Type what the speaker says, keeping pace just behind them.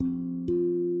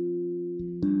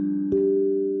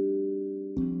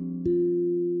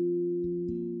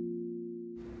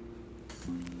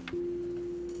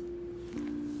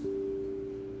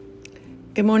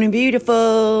Good morning,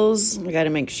 beautifuls. I got to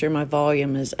make sure my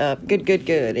volume is up. Good.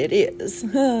 It is.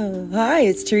 Hi,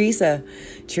 it's Teresa.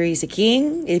 Teresa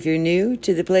King, if you're new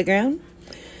to the playground.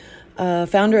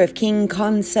 Founder of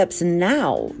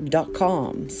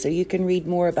KingConceptsNow.com. So you can read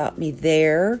more about me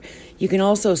there. You can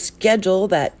also schedule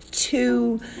that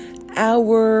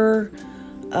 2-hour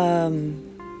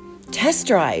test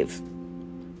drive.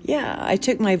 Yeah, I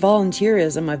took my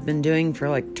volunteerism I've been doing for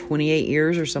like 28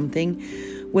 years or something.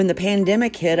 When the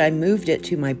pandemic hit, I moved it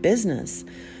to my business.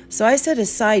 So I set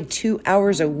aside 2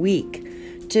 hours a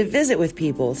week to visit with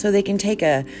people so they can take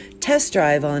a test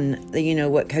drive on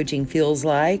what coaching feels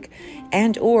like,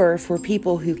 and or for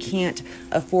people who can't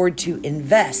afford to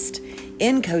invest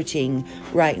in coaching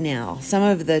right now. Some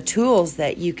of the tools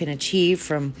that you can achieve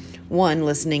from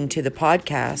listening to the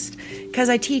podcast, because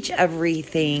I teach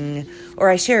everything, or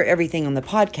I share everything on the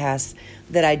podcast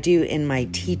that I do in my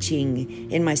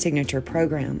teaching, in my signature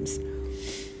programs,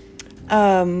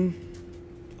 or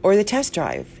the test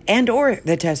drive,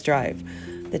 the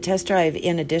test drive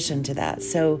in addition to that.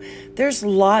 So there's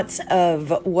lots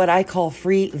of what I call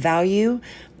free value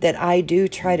that I do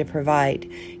try to provide,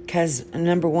 because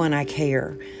number one, I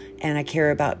care, and I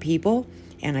care about people,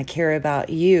 and I care about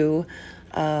you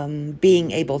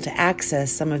being able to access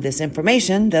some of this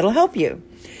information that'll help you.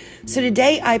 So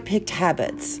today I picked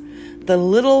habits, the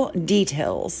little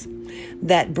details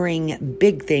that bring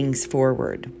big things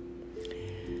forward.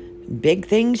 Big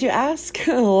things, you ask?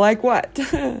 Like what?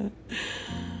 And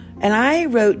I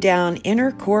wrote down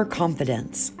inner core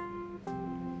confidence.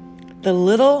 The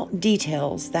little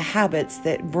details, the habits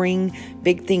that bring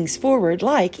big things forward,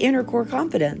 like inner core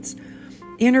confidence,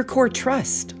 inner core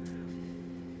trust,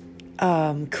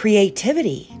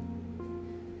 creativity,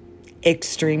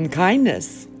 extreme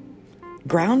kindness,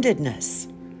 groundedness,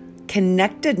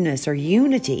 connectedness or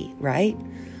unity, right?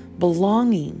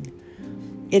 Belonging.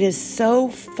 It is so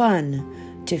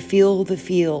fun to feel the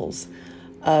feels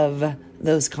of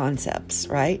those concepts,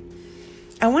 right?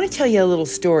 I want to tell you a little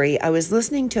story. I was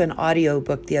listening to an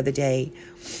audiobook the other day,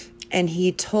 and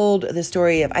he told the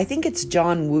story of, I think it's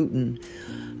John Wooten.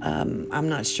 I'm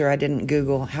not sure. I didn't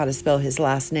Google how to spell his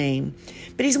last name,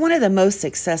 but he's one of the most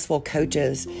successful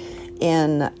coaches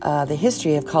in the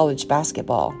history of college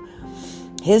basketball.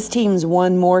 His teams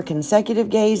won more consecutive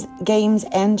games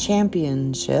and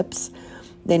championships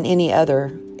than any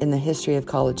other in the history of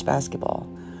college basketball.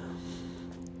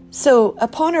 So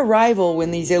upon arrival, when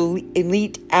these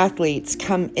elite athletes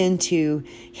come into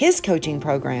his coaching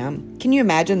program, can you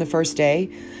imagine the first day?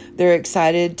 They're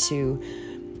excited to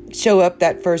show up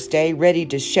that first day, ready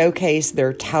to showcase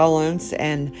their talents.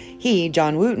 And he,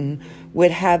 John Wooten,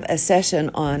 would have a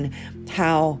session on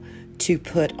how to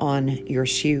put on your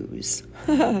shoes.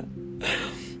 A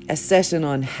session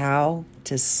on how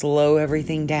to slow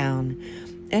everything down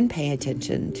and pay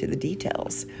attention to the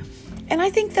details. And I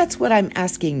think that's what I'm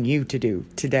asking you to do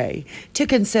today, to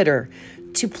consider,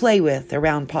 to play with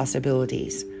around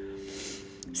possibilities.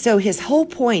 So his whole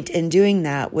point in doing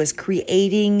that was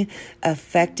creating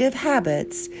effective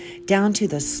habits down to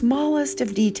the smallest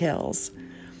of details.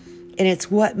 And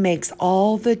it's what makes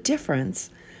all the difference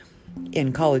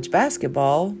in college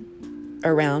basketball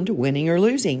around winning or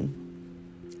losing.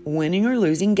 Winning or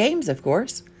losing games, of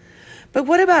course. But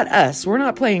what about us? We're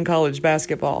not playing college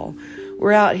basketball.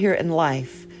 We're out here in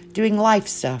life, doing life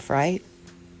stuff, right?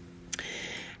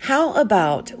 How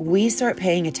about we start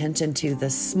paying attention to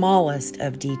the smallest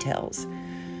of details?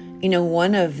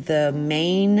 One of the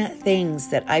main things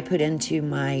that I put into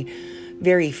my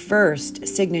very first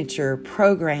signature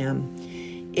program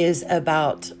is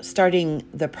about starting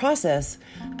the process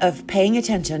of paying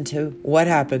attention to what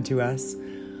happened to us,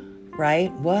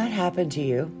 right? What happened to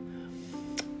you?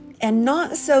 And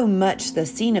not so much the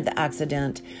scene of the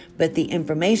accident, but the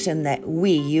information that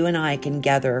you and I can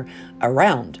gather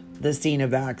around the scene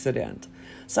of the accident.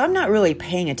 So I'm not really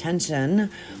paying attention,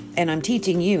 and I'm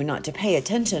teaching you not to pay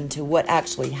attention to what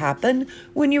actually happened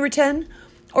when you were 10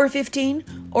 or 15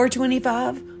 or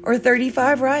 25 or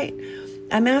 35, right?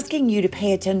 I'm asking you to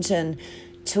pay attention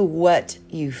to what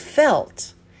you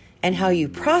felt and how you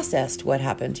processed what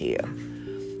happened to you.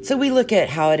 So we look at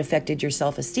how it affected your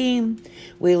self-esteem.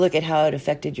 We look at how it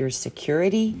affected your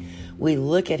security. We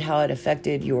look at how it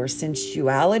affected your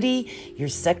sensuality, your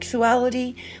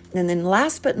sexuality. And then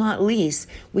last but not least,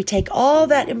 we take all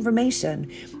that information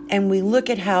and we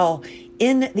look at how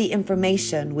in the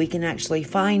information we can actually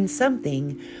find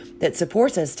something that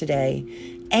supports us today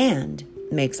and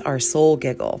makes our soul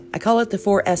giggle. I call it the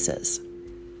 4 S's.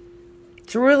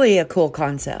 It's really a cool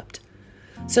concept.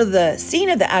 So the scene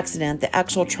of the accident, the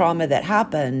actual trauma that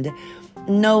happened,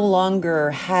 no longer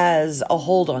has a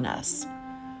hold on us.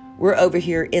 We're over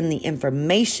here in the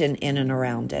information in and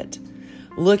around it,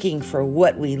 looking for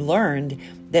what we learned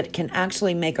that can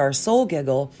actually make our soul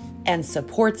giggle and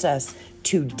supports us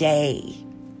today.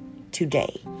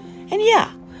 And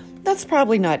yeah, that's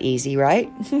probably not easy,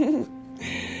 right?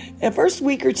 The first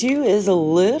week or two is a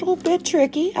little bit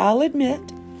tricky, I'll admit.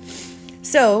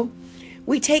 So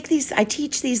I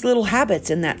teach these little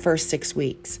habits in that first 6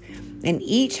 weeks. And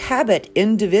each habit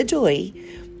individually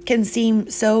can seem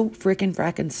so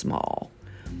frackin' small.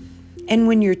 And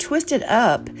when you're twisted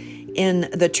up in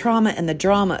the trauma and the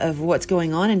drama of what's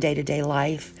going on in day-to-day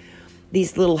life,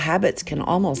 these little habits can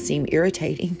almost seem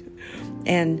irritating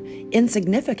and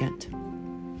insignificant.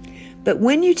 But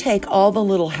when you take all the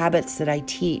little habits that I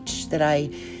teach, that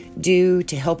I do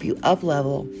to help you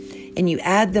up-level, and you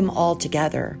add them all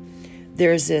together,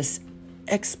 there's this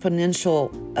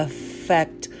exponential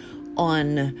effect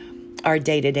on our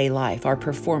day-to-day life, our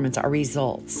performance, our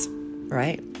results,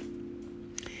 right?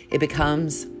 It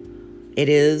is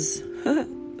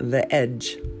the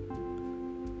edge.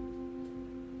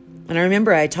 And I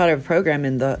remember I taught a program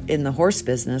in the horse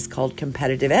business called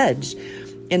Competitive Edge.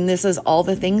 And this is all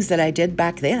the things that I did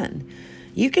back then.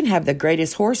 You can have the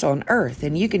greatest horse on earth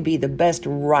and you can be the best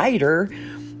rider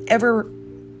ever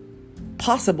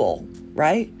possible,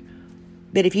 right?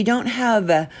 But if you don't have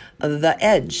the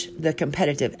edge, the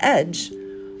competitive edge,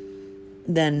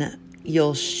 then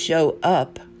you'll show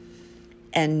up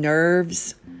and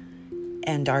nerves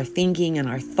and our thinking and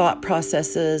our thought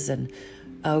processes and,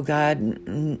 oh God,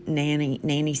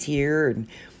 Nanny's here and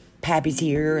Pappy's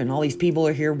here and all these people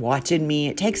are here watching me.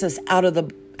 It takes us out of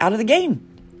the game.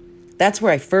 That's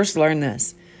where I first learned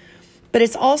this. But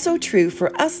it's also true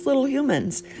for us little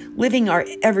humans living our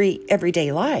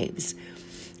everyday lives.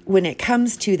 When it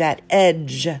comes to that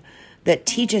edge that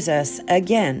teaches us,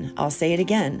 again, I'll say it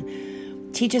again,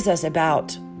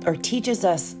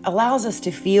 allows us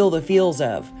to feel the feels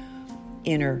of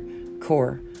inner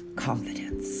core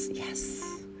confidence. Yes.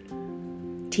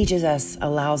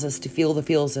 Allows us to feel the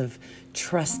feels of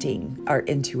trusting our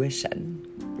intuition,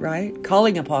 right?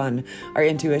 Calling upon our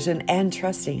intuition and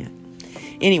trusting it.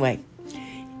 Anyway,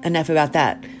 enough about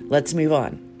that. Let's move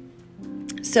on.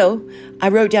 So I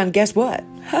wrote down, guess what?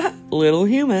 Little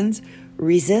humans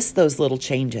resist those little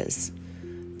changes.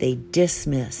 They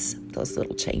dismiss those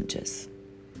little changes.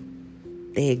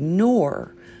 They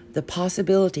ignore the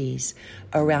possibilities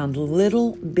around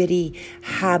little bitty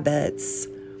habits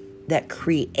that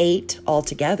create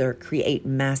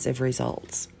massive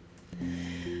results.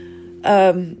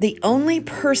 The only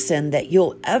person that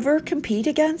you'll ever compete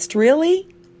against, really,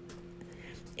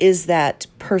 is that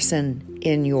person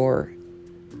in your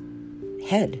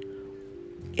head.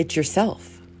 It's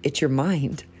yourself. It's your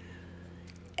mind.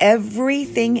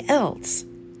 Everything else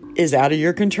is out of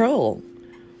your control.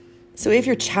 So if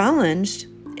you're challenged,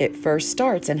 it first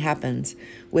starts and happens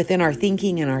within our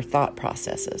thinking and our thought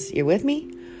processes. You with me?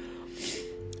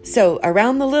 So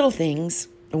around the little things,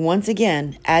 once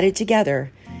again, added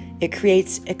together, it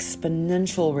creates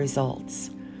exponential results.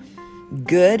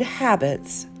 Good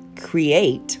habits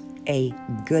create a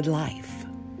good life.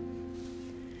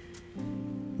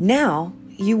 Now,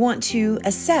 you want to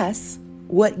assess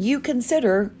what you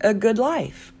consider a good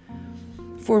life.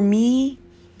 For me,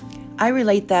 I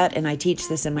relate that, and I teach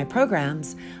this in my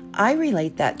programs, I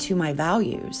relate that to my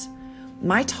values.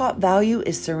 My top value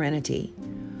is serenity.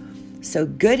 So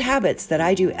good habits that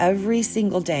I do every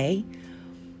single day,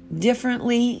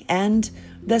 differently and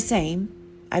the same,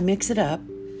 I mix it up,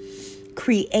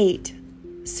 create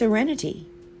serenity,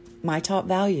 my top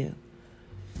value.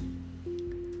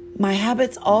 My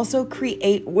habits also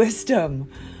create wisdom.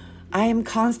 I am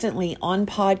constantly on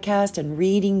podcast and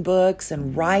reading books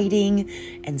and writing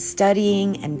and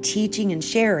studying and teaching and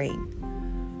sharing.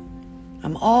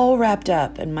 I'm all wrapped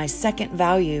up in my second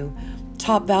value,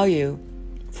 top value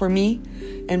for me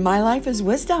in my life is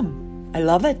wisdom. I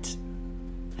love it.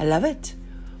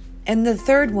 And the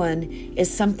third one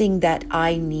is something that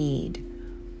I need.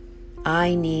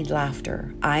 I need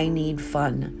laughter. I need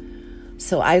fun.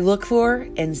 So I look for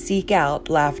and seek out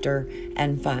laughter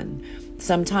and fun.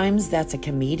 Sometimes that's a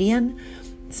comedian.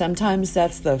 Sometimes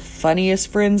that's the funniest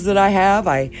friends that I have.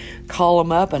 I call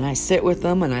them up and I sit with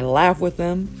them and I laugh with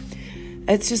them.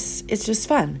 It's just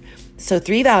fun. So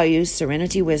 3 values,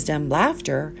 serenity, wisdom,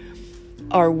 laughter,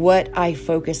 are what I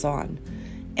focus on.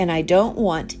 And I don't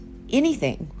want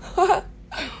anything.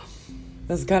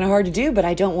 That's kind of hard to do, but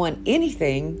I don't want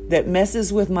anything that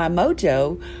messes with my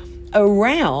mojo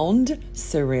around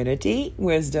serenity,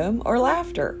 wisdom, or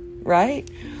laughter, right?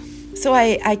 So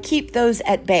I keep those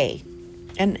at bay.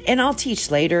 And I'll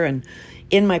teach later and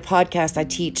in my podcast, I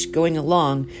teach going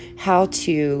along how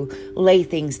to lay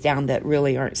things down that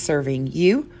really aren't serving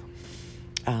you,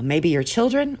 maybe your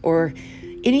children, or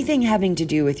anything having to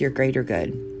do with your greater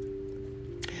good.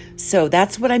 So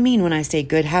that's what I mean when I say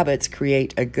good habits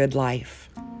create a good life.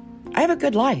 I have a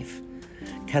good life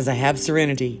because I have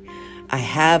serenity. I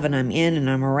have, and I'm in, and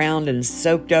I'm around and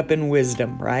soaked up in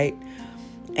wisdom, right?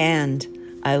 And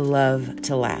I love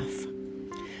to laugh.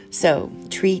 So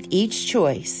treat each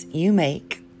choice you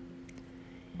make,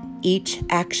 each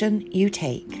action you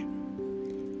take,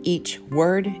 each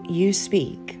word you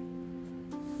speak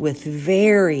with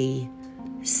very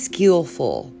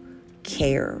skillful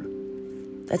care.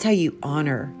 That's how you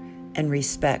honor and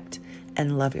respect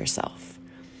and love yourself.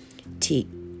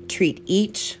 Treat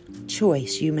each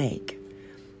choice you make,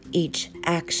 each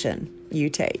action you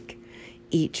take,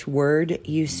 each word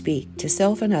you speak to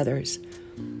self and others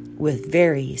with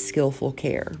very skillful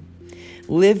care.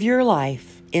 Live your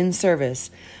life in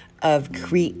service of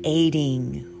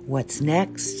creating what's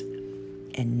next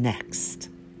and next,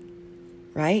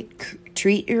 right?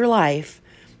 Treat your life,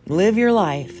 live your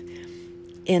life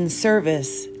in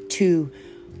service to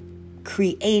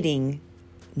creating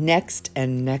next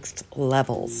and next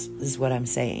levels, is what I'm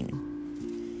saying.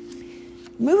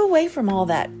 Move away from all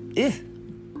that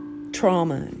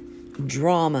trauma and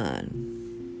drama and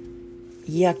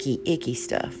yucky, icky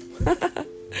stuff.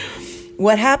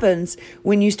 What happens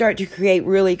when you start to create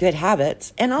really good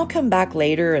habits, and I'll come back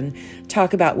later and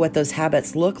talk about what those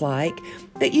habits look like,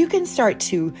 but you can start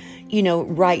to,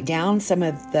 write down some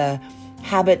of the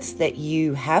habits that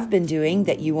you have been doing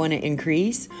that you want to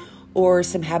increase, or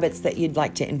some habits that you'd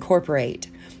like to incorporate.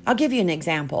 I'll give you an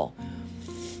example.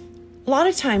 A lot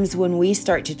of times when we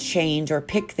start to change or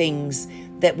pick things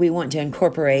that we want to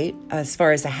incorporate as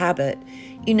far as a habit,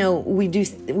 we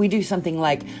do something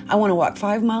like, I want to walk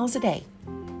 5 miles a day.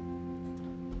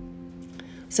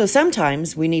 So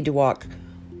sometimes we need to walk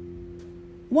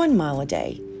 1 mile a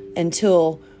day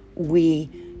until we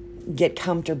get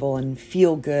comfortable and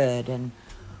feel good. And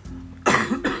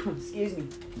excuse me,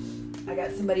 I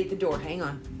got somebody at the door. Hang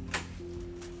on.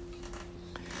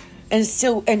 And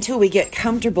so until we get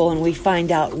comfortable and we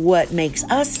find out what makes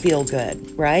us feel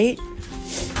good, right?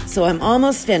 So I'm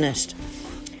almost finished.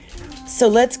 So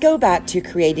let's go back to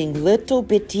creating little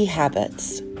bitty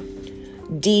habits.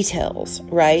 Details,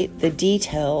 right? The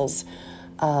details,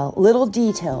 little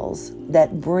details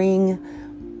that bring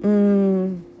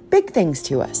big things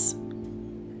to us.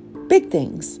 Big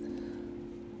things.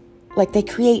 Like they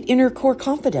create inner core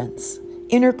confidence,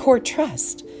 inner core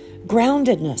trust,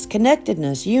 groundedness,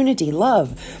 connectedness, unity,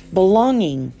 love,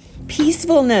 belonging,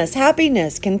 peacefulness,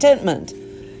 happiness, contentment,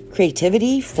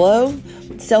 creativity, flow,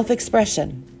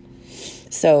 self-expression.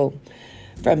 So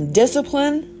from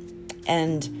discipline,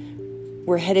 and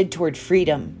we're headed toward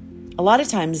freedom. A lot of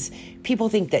times people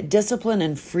think that discipline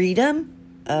and freedom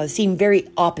seem very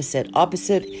opposite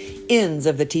ends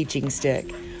of the teaching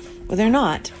stick. Well, they're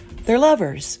not. They're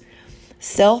lovers.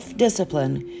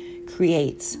 Self-discipline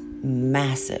creates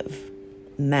massive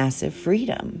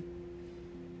freedom,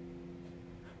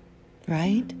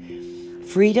 right?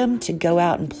 Freedom to go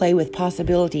out and play with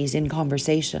possibilities in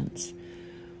conversations.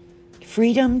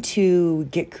 Freedom to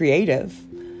get creative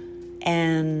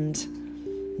and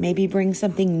maybe bring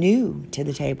something new to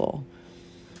the table.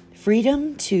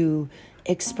 Freedom to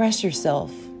express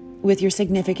yourself with your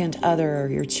significant other,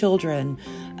 your children,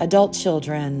 adult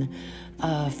children,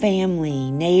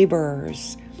 family,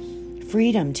 neighbors.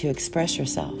 Freedom to express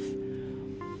yourself.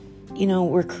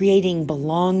 We're creating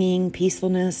belonging,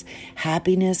 peacefulness,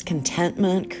 happiness,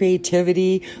 contentment,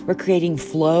 creativity. We're creating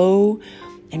flow,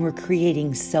 and we're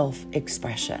creating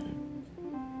self-expression.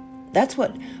 That's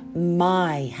what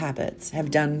my habits have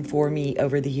done for me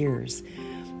over the years.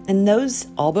 And those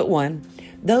all but one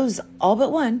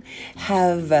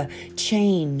have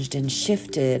changed and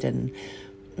shifted, and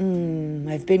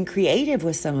I've been creative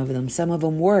with some of them. Some of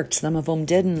them worked, some of them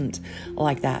didn't,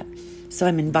 like that. So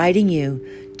I'm inviting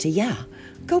you to,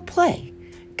 go play.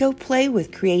 Go play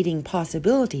with creating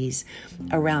possibilities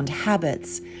around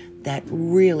habits that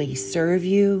really serve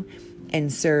you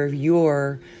and serve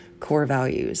your core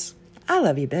values. I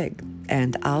love you big,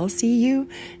 and I'll see you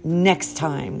next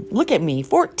time. Look at me,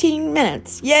 14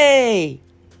 minutes. Yay!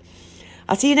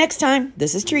 I'll see you next time.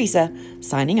 This is Teresa,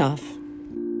 signing off.